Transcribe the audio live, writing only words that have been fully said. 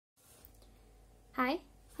Hi,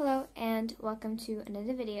 hello, and welcome to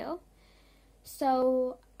another video.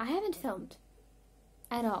 So, I haven't filmed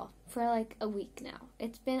at all for like a week now.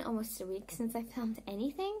 It's been almost a week since I filmed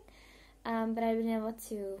anything, but I've been able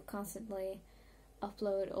to constantly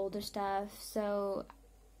upload older stuff, so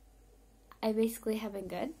I basically have been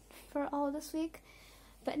good for all of this week.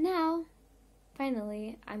 But now,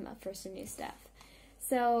 finally, I'm up for some new stuff.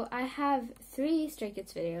 So, I have 3 Stray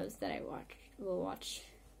Kids videos that I will watch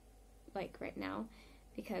like right now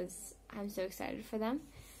because I'm so excited for them.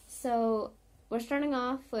 So we're starting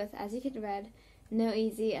off with, as you can read,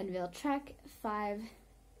 NOEASY Unveil Track 5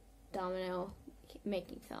 Domino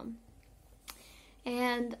making film.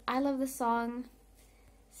 And I love the song.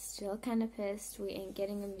 Still kind of pissed we ain't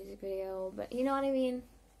getting a music video, but you know what I mean?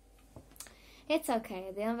 It's okay.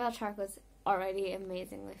 The Unveil track was already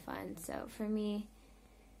amazingly fun, so for me,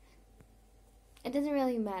 it doesn't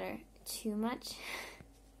really matter too much.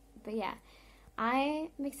 But yeah, I'm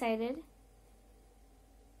excited.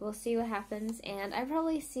 We'll see what happens, and I've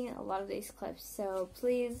probably seen a lot of these clips, so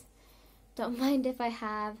please don't mind if I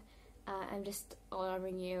have. I'm just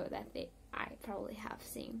alarming you that I probably have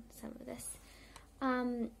seen some of this.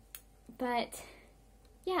 But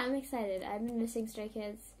yeah, I'm excited. I've been missing Stray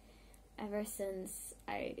Kids ever since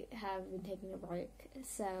I have been taking a break,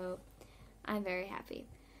 so I'm very happy.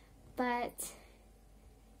 But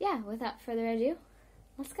yeah, without further ado,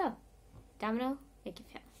 let's go. Domino, make it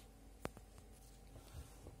film.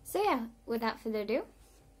 So yeah, without further ado,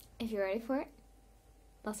 if you're ready for it,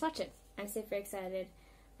 let's watch it. I'm super excited.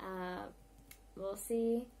 We'll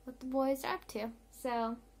see what the boys are up to.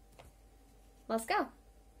 So, let's go.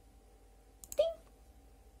 Ding!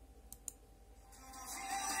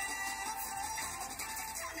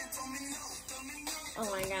 Oh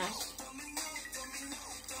my gosh.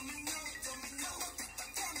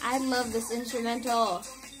 I love this instrumental.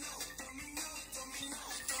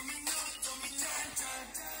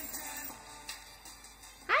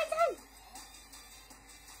 Hi, Dad!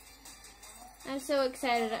 I'm so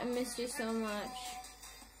excited. I missed you so much.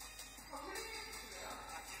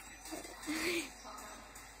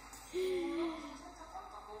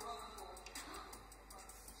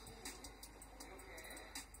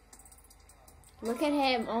 Look at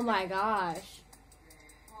him. Oh my gosh.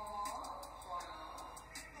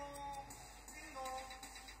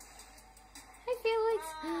 Felix.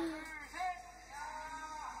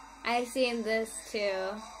 I've seen this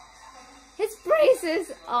too. His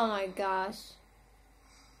braces! Oh my gosh.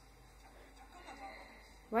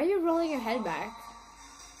 Why are you rolling your head back?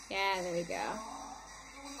 Yeah, there we go.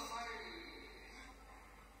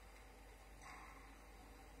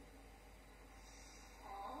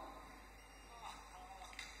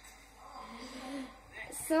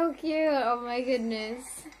 So cute. Oh my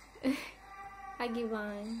goodness. I give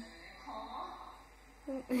on.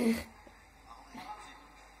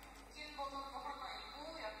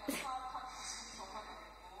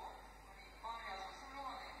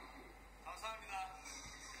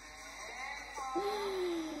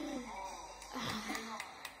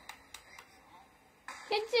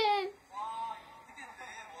 Kitchen.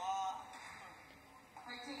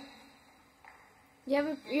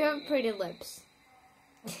 You have pretty lips.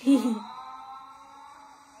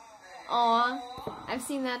 Aw, I've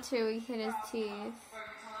seen that too. He hit his teeth.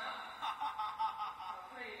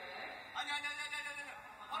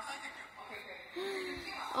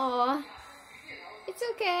 Aw, it's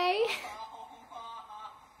okay.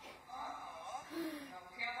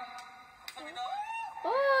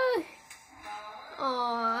 Oh,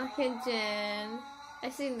 aw, Hyunjin.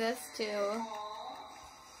 I've seen this too.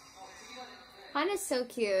 Han is so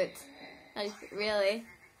cute. Like, really.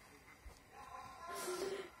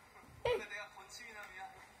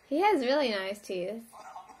 He has really nice teeth.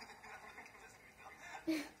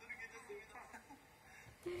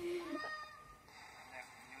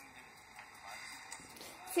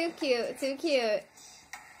 Too cute, too cute.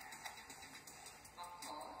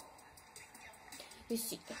 You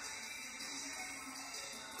see.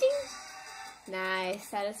 Ding. Nice,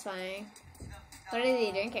 satisfying. What is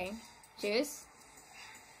he drinking? Juice?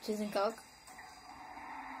 Juice and Coke?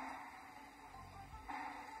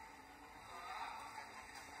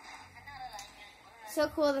 So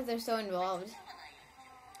cool that they're so involved.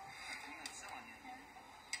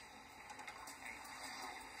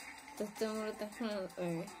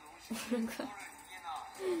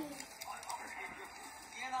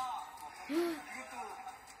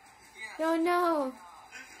 Oh no!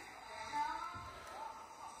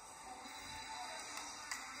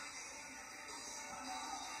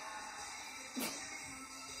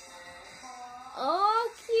 Oh,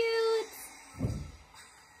 cute!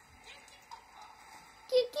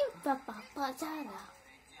 맞아라.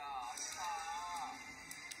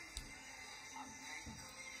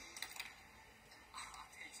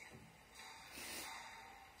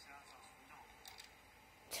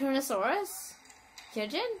 Tyrannosaurus?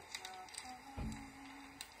 Pigeon?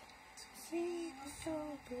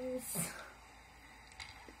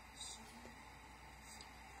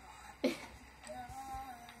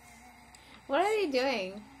 What are they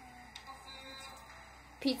doing?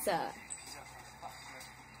 Pizza.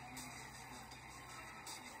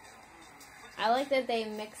 I like that they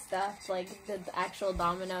mixed up like the actual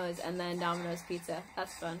Domino's and then Domino's pizza.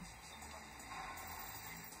 That's fun.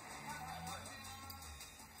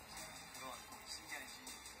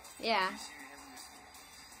 Yeah.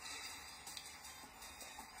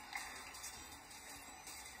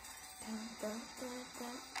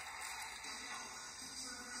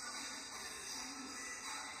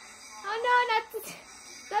 Oh no,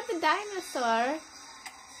 not the dinosaur.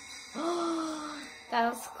 Oh,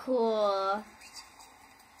 that was cool.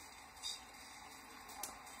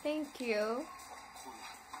 Thank you.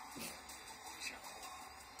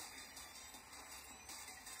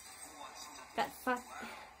 That fuck.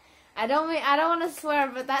 I don't want to swear,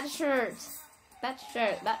 but that shirt, that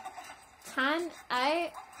tan.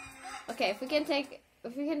 Okay, if we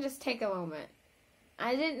can just take a moment.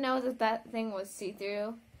 I didn't know that thing was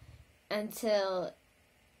see-through until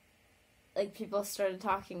like people started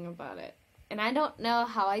talking about it, and I don't know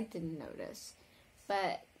how I didn't notice,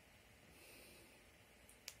 but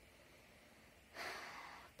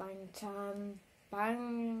bang chan.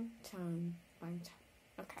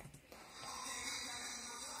 Okay.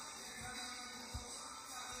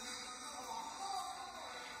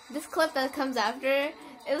 This clip that comes after,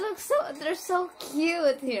 they're so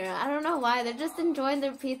cute here. I don't know why. They're just enjoying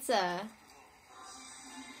their pizza.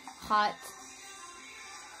 Hot.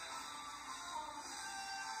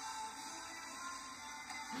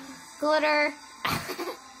 Glitter.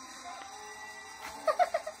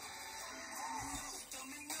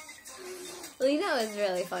 Lino is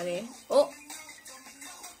really funny. Oh.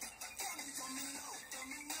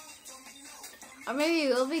 Or maybe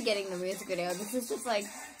we'll be getting the music video. This is just like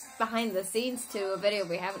behind the scenes to a video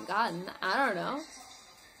we haven't gotten. I don't know.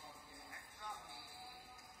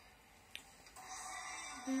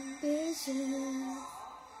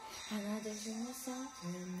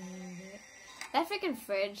 That freaking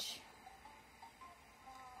fridge.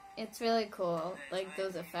 It's really cool. Like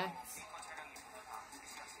those effects.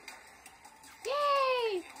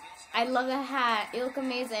 Yay! I love the hat. You look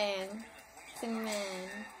amazing. Cinnamon.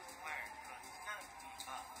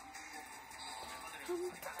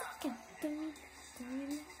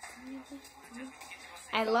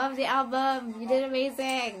 I love the album. You did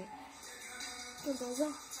amazing.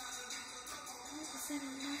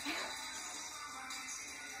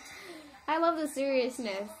 I love the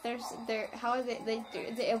seriousness. How are they're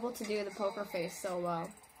able to do the poker face so well.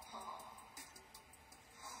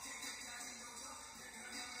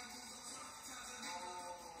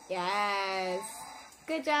 Yes.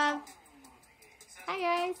 Good job. Hi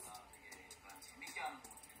guys.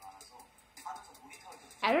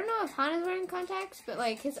 I don't know if Han is wearing contacts, but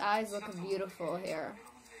like his eyes look beautiful here.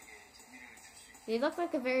 They look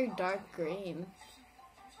like a very dark green.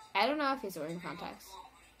 I don't know if he's wearing contacts.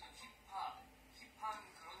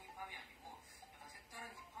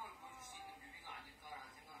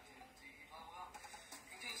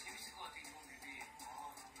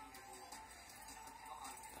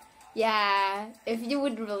 Yeah, if you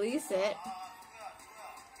would release it.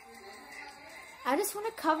 I just want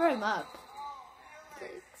to cover him up.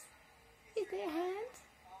 Is their hand?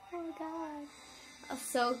 Oh my god. Oh,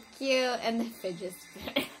 so cute. And the fidget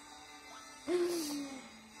spinner.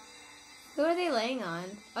 Who are they laying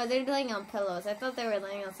on? Oh, they're laying on pillows. I thought they were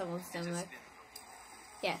laying on someone's stomach.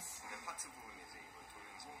 Yes.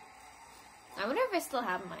 I wonder if I still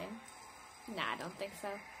have mine. Nah, I don't think so.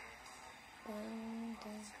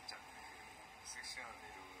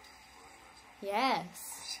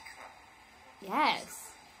 Yes. Yes.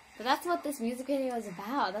 But that's what this music video is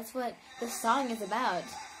about. That's what this song is about.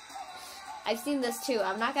 I've seen this too.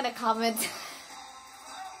 I'm not gonna comment.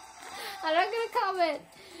 I'm not gonna comment.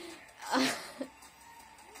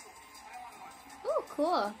 Ooh,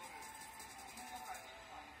 cool.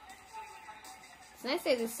 It's nice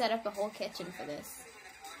they just set up a whole kitchen for this.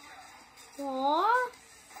 Aww.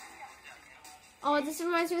 Oh, this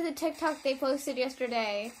reminds me of the TikTok they posted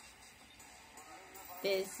yesterday.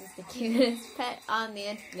 This is the cutest pet on the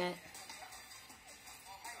internet.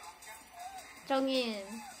 Jongin.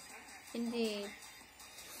 Indeed.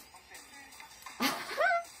 Oh,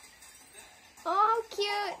 how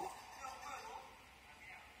cute.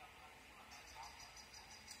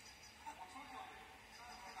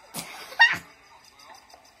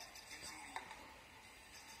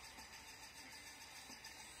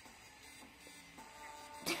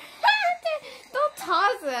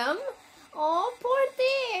 awesome. Oh, poor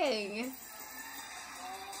thing.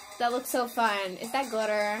 That looks so fun. Is that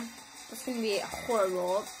glitter? That's gonna be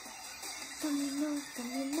horrible. Domino,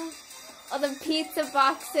 domino. Oh, the pizza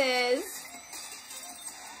boxes.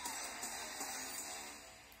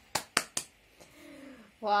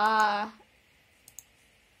 Wow.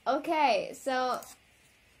 Okay, so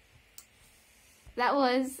that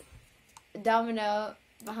was Domino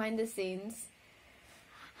behind the scenes.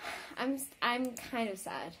 I'm kind of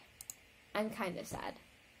sad. I'm kind of sad.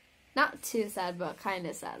 Not too sad, but kind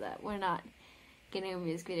of sad that we're not getting a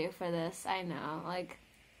music video for this. I know, like,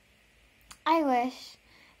 I wish.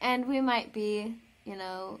 And we might be, you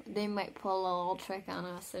know, they might pull a little trick on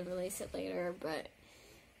us and release it later, but at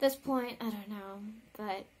this point, I don't know.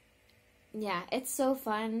 But yeah, it's so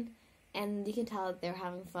fun, and you can tell that they're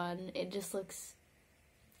having fun. It just looks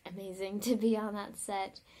amazing to be on that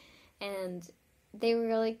set, and they were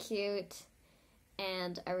really cute,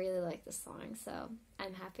 and I really like the song, so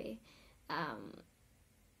I'm happy.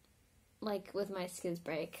 Like with my Skids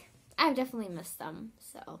break, I've definitely missed them,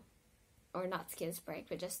 so, or not Skids break,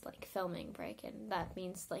 but just like filming break, and that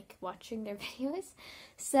means like watching their videos.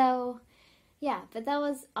 So yeah, but that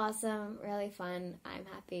was awesome, really fun. I'm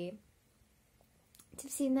happy to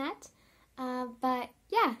have seen that. But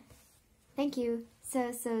yeah, thank you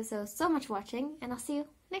so much for watching, and I'll see you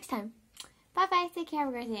next time. Bye bye, take care, have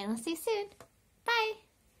a great day, and I'll see you soon. Bye!